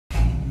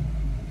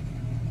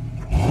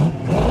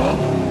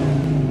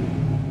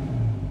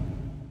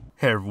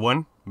Hey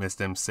everyone,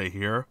 Mr. MC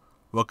here.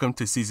 Welcome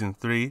to Season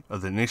 3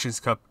 of the Nations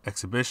Cup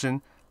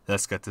exhibition.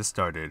 Let's get this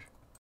started.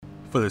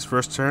 For this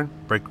first turn,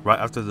 brake right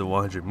after the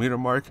 100 meter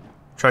mark.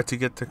 Try to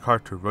get the car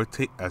to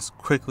rotate as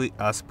quickly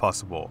as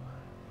possible.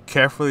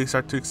 Carefully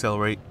start to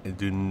accelerate and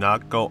do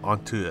not go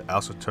onto the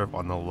AstroTurf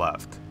on the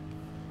left.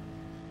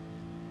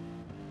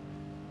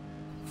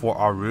 For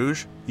our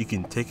Rouge, you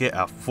can take it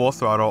at full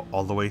throttle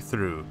all the way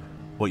through.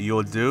 What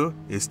you'll do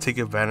is take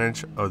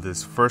advantage of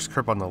this first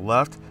curb on the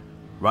left.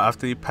 Right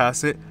after you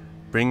pass it,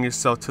 bring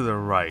yourself to the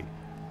right.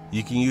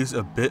 You can use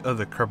a bit of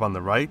the curb on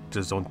the right,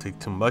 just don't take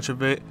too much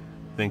of it.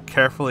 Then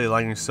carefully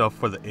align yourself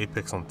for the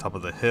apex on top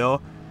of the hill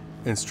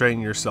and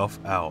straighten yourself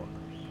out.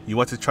 You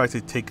want to try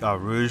to take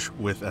out Rouge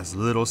with as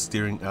little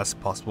steering as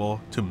possible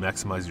to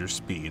maximize your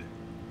speed.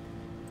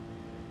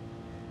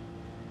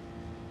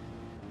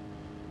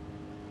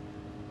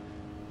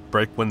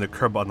 Brake when the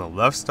curb on the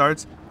left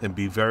starts, and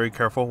be very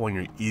careful when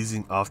you're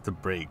easing off the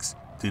brakes.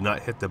 Do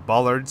not hit the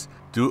bollards,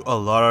 do a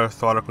lot of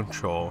throttle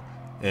control,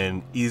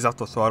 and ease off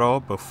the throttle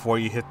before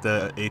you hit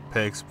the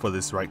apex for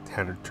this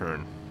right-handed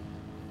turn.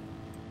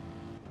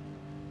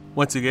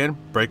 Once again,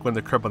 brake when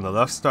the curb on the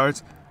left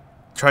starts.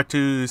 Try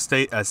to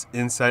stay as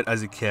inside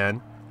as you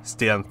can,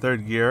 stay on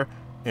third gear,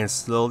 and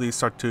slowly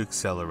start to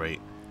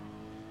accelerate.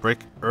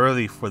 Brake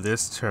early for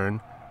this turn,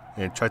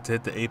 and try to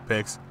hit the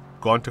apex,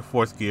 go into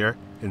fourth gear,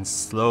 and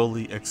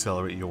slowly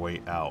accelerate your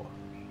way out.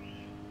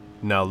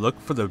 Now look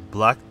for the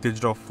black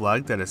digital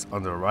flag that is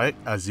on the right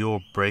as you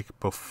will brake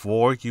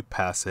before you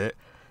pass it,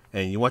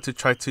 and you want to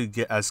try to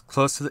get as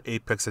close to the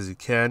apex as you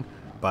can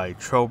by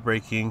trail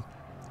braking,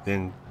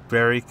 then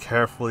very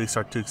carefully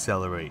start to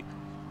accelerate.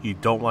 You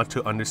don't want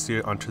to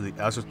understeer onto the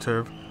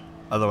AstroTurf,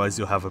 otherwise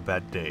you'll have a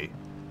bad day.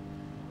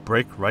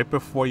 Brake right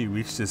before you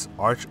reach this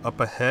arch up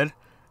ahead,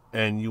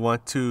 and you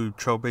want to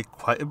trail brake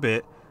quite a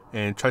bit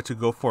and try to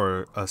go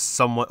for a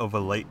somewhat of a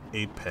late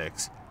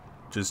apex.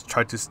 Just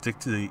try to stick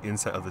to the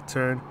inside of the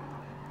turn,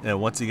 and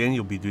once again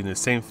you'll be doing the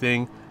same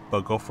thing,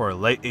 but go for a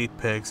light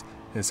apex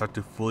and start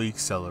to fully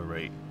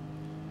accelerate.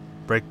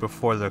 Brake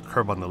before the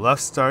curb on the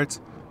left starts.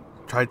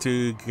 Try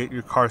to get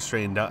your car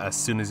straightened out as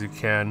soon as you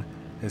can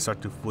and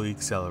start to fully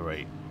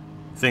accelerate.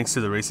 Thanks to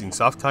the racing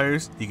soft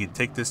tires, you can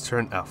take this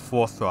turn at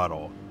full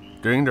throttle.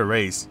 During the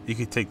race, you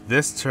can take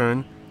this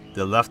turn,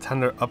 the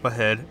left-hander up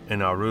ahead,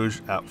 and our Rouge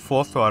at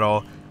full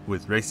throttle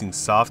with racing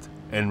soft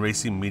and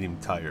racing medium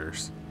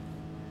tires.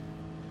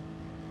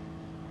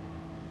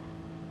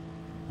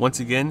 Once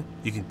again,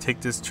 you can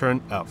take this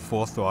turn at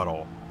full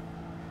throttle.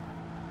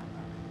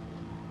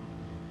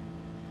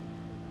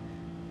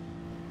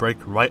 Brake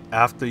right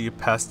after you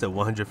pass the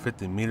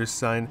 150 meter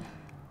sign.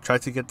 Try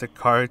to get the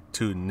car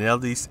to nail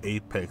these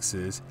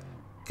apexes.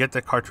 Get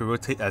the car to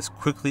rotate as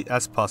quickly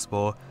as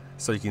possible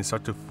so you can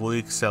start to fully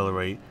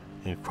accelerate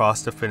and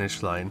cross the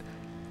finish line.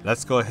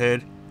 Let's go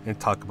ahead and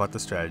talk about the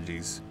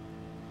strategies.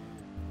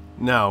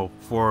 Now,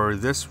 for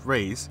this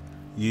race,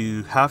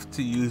 you have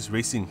to use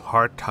racing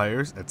hard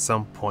tires at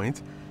some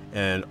point,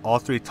 and all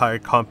three tire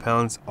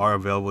compounds are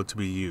available to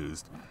be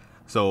used.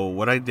 So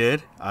what I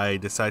did, I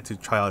decided to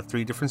try out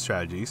 3 different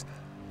strategies.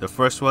 The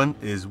first one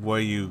is where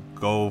you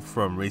go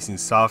from racing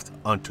soft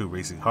onto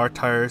racing hard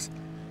tires.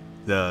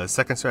 The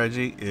second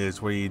strategy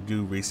is where you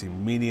do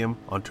racing medium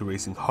onto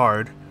racing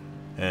hard.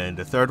 And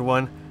the third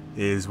one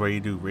is where you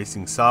do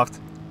racing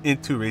soft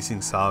into racing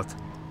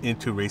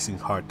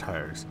hard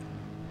tires.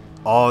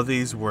 All of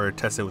these were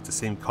tested with the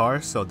same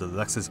car, so the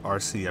Lexus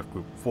RCF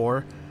Group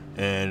 4,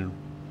 and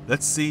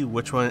let's see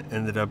which one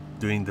ended up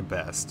doing the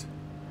best.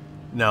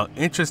 Now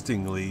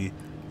interestingly,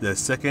 the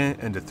second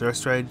and the third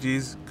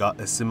strategies got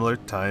a similar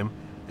time,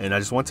 and I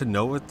just want to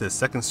note with the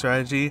second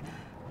strategy,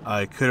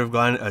 I could have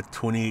gotten a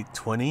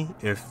 2820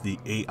 if the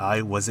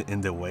AI wasn't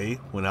in the way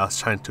when I was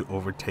trying to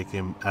overtake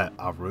him at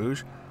Au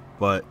Rouge,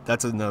 but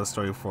that's another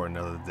story for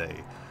another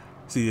day.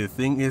 See, the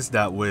thing is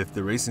that with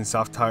the racing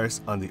soft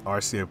tires on the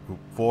RCF Group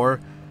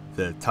 4,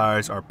 the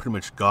tires are pretty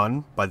much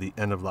gone by the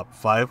end of lap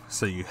 5,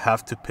 so you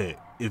have to pit.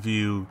 If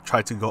you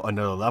try to go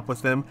another lap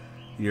with them,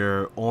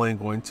 you're only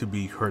going to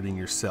be hurting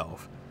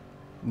yourself.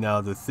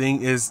 Now the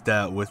thing is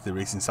that with the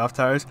racing soft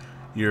tires,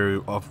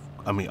 you're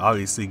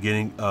obviously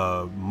getting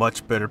a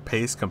much better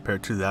pace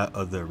compared to that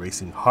of the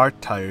racing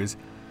hard tires.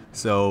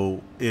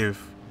 So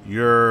if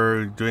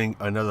you're doing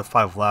another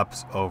 5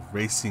 laps of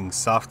racing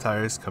soft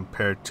tires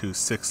compared to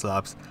 6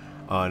 laps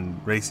on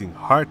racing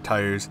hard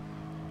tires,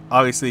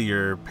 obviously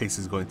your pace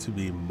is going to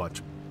be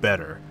much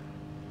better.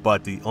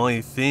 But the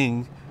only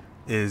thing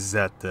is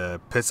that the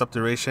pit stop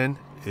duration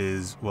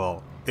is,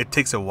 well, it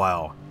takes a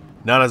while.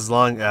 Not as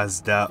long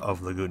as that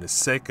of Laguna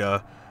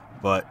Seca,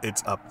 but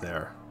it's up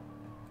there.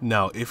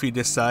 Now, if you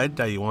decide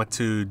that you want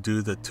to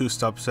do the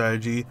 2-stop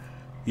strategy,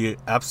 you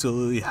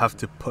absolutely have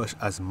to push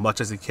as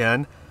much as you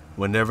can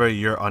whenever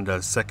you're on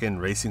the second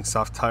racing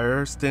soft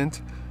tire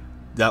stint.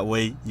 That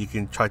way you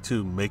can try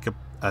to make up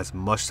as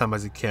much time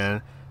as you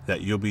can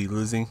that you'll be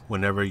losing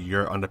whenever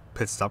you're on the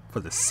pit stop for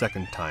the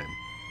second time.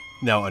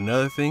 Now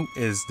another thing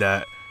is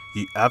that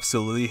you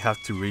absolutely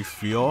have to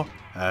refuel,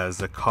 as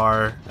the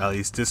car, at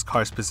least this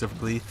car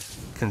specifically,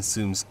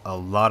 consumes a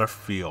lot of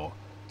fuel.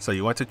 So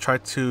you want to try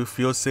to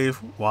fuel save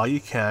while you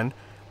can,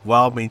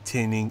 while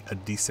maintaining a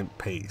decent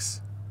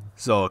pace.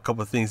 So a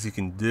couple of things you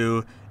can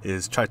do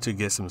is try to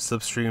get some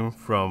slipstream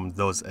from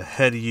those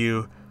ahead of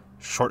you,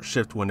 short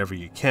shift whenever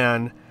you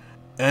can,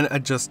 and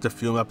adjust the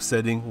fuel map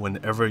setting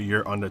whenever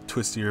you're on the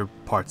twistier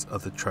parts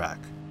of the track.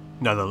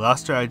 Now the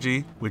last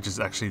strategy, which is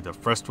actually the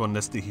first one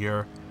listed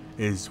here,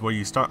 is where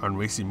you start on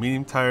racing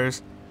medium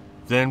tires,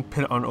 then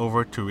pit on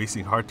over to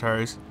racing hard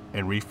tires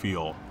and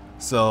refuel.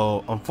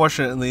 So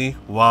unfortunately,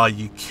 while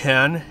you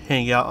can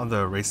hang out on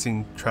the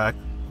racing track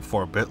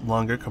for a bit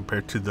longer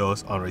compared to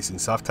those on racing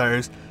soft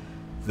tires,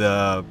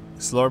 the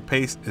slower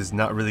pace is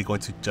not really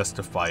going to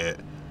justify it.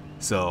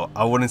 So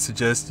I wouldn't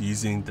suggest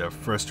using the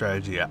first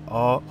strategy at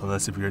all,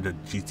 unless if you're the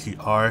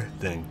GTR,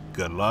 then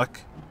good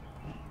luck.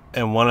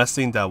 And one last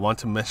thing that I want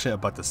to mention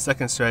about the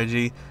second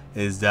strategy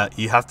is that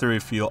you have to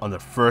refuel on the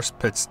first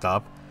pit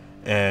stop,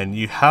 and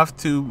you have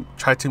to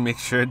try to make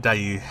sure that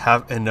you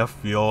have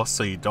enough fuel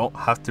so you don't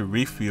have to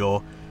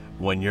refuel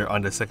when you're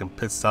on the second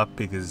pit stop,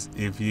 because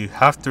if you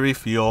have to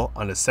refuel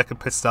on the second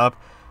pit stop,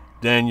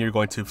 then you're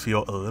going to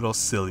feel a little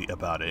silly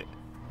about it.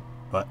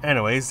 But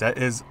anyways, that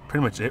is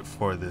pretty much it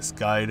for this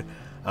guide.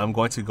 I'm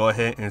going to go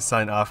ahead and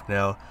sign off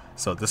now.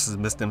 So this is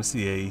Mr.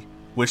 MCA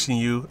wishing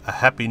you a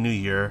happy new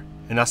year,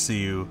 and I'll see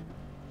you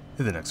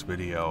in the next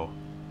video.